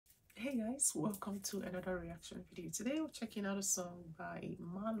Hey guys, welcome to another reaction video. Today we're checking out a song by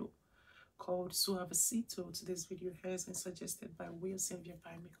Malo called Suavecito. Today's video has been suggested by Wilson via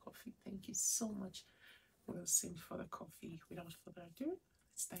Buy Me Coffee. Thank you so much, Wilson, for the coffee. Without further ado,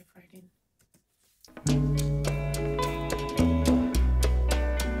 let's dive right in.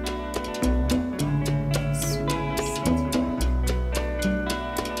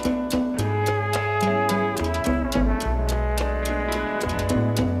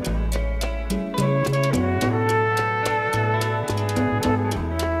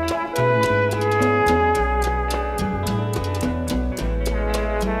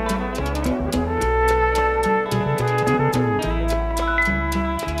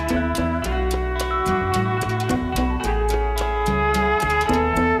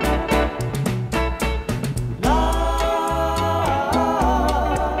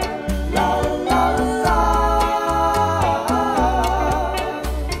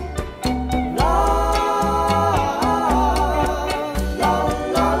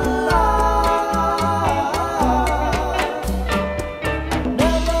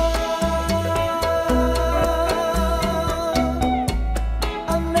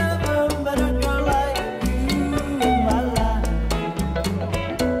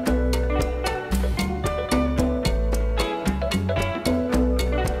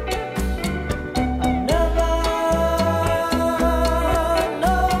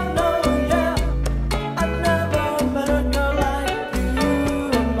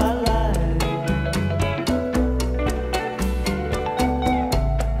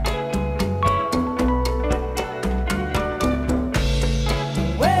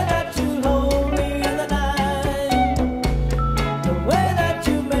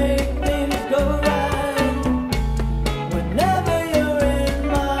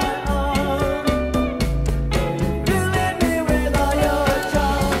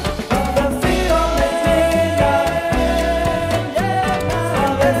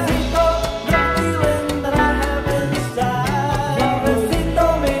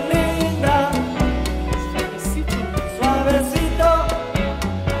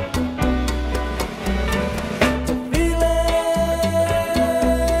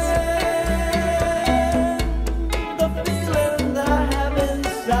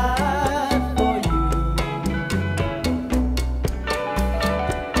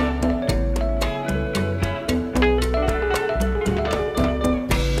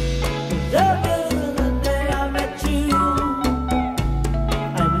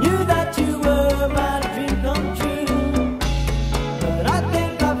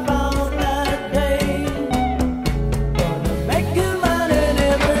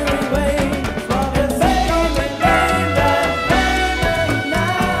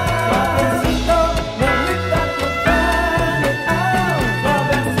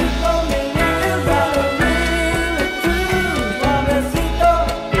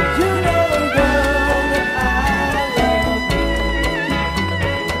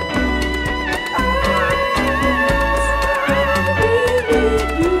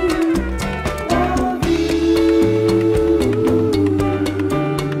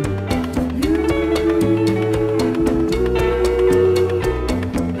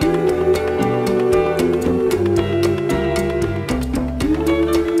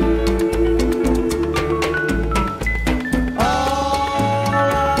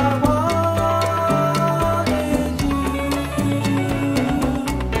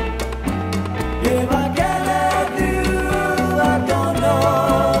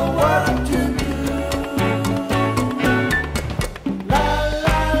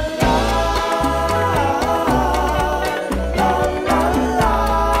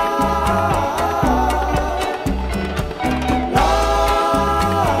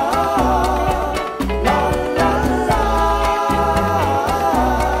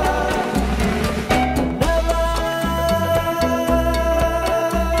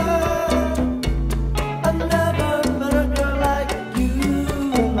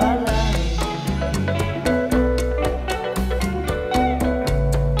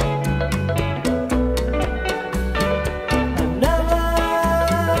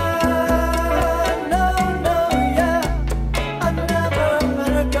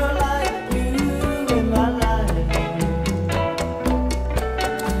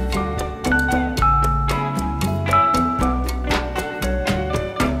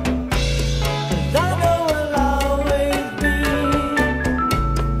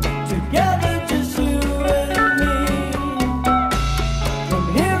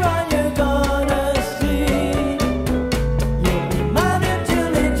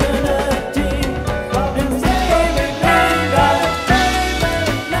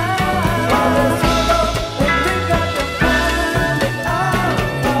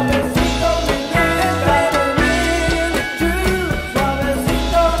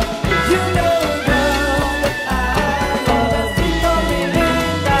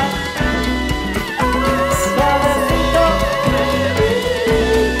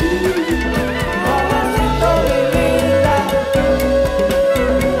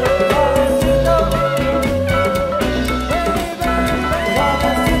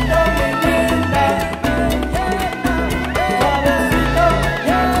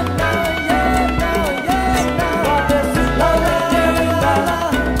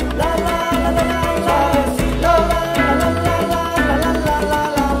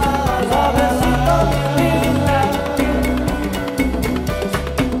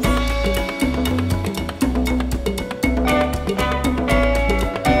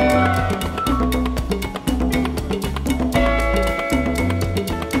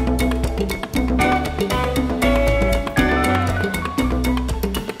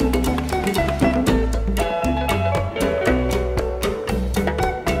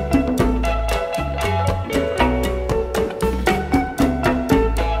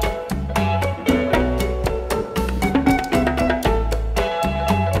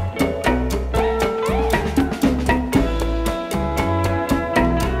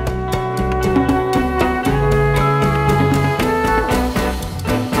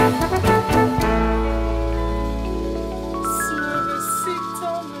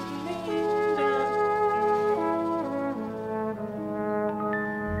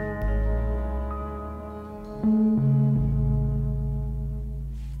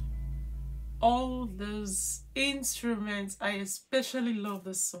 all those instruments. I especially love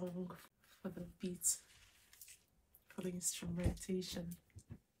the song for the beat, for the instrumentation.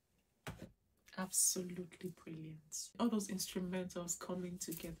 Absolutely brilliant. All those instrumentals coming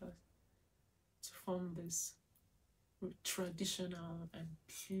together to form this traditional and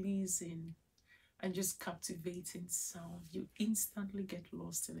pleasing and just captivating sound. You instantly get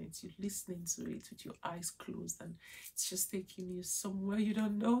lost in it. You're listening to it with your eyes closed, and it's just taking you somewhere you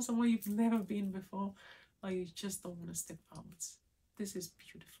don't know, somewhere you've never been before, or you just don't want to step out. This is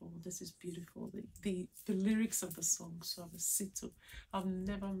beautiful. This is beautiful. The lyrics of the song, Suavecito. I've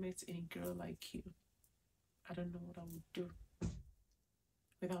never met a girl like you. I don't know what I would do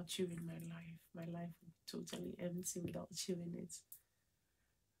without you in my life. My life would be totally empty without you in it.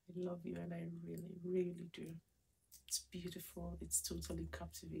 I love you, and I really, really do. It's beautiful. It's totally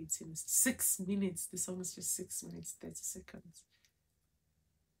captivating. It's 6 minutes. The song is just 6 minutes, 30 seconds.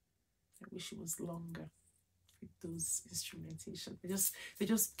 I wish it was longer with those instrumentation. They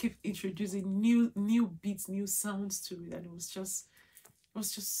just keep introducing new beats, new sounds to it, and it was just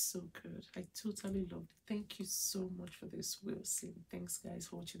so good. I totally loved it. Thank you so much for this, Wilson. Thanks guys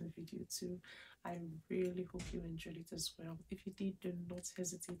for watching the video too. I really hope you enjoyed it as well. If you did, do not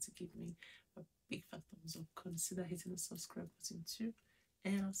hesitate to give me a big fat thumbs up. Consider hitting the subscribe button too.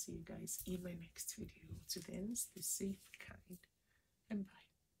 And I'll see you guys in my next video. Till then, stay safe.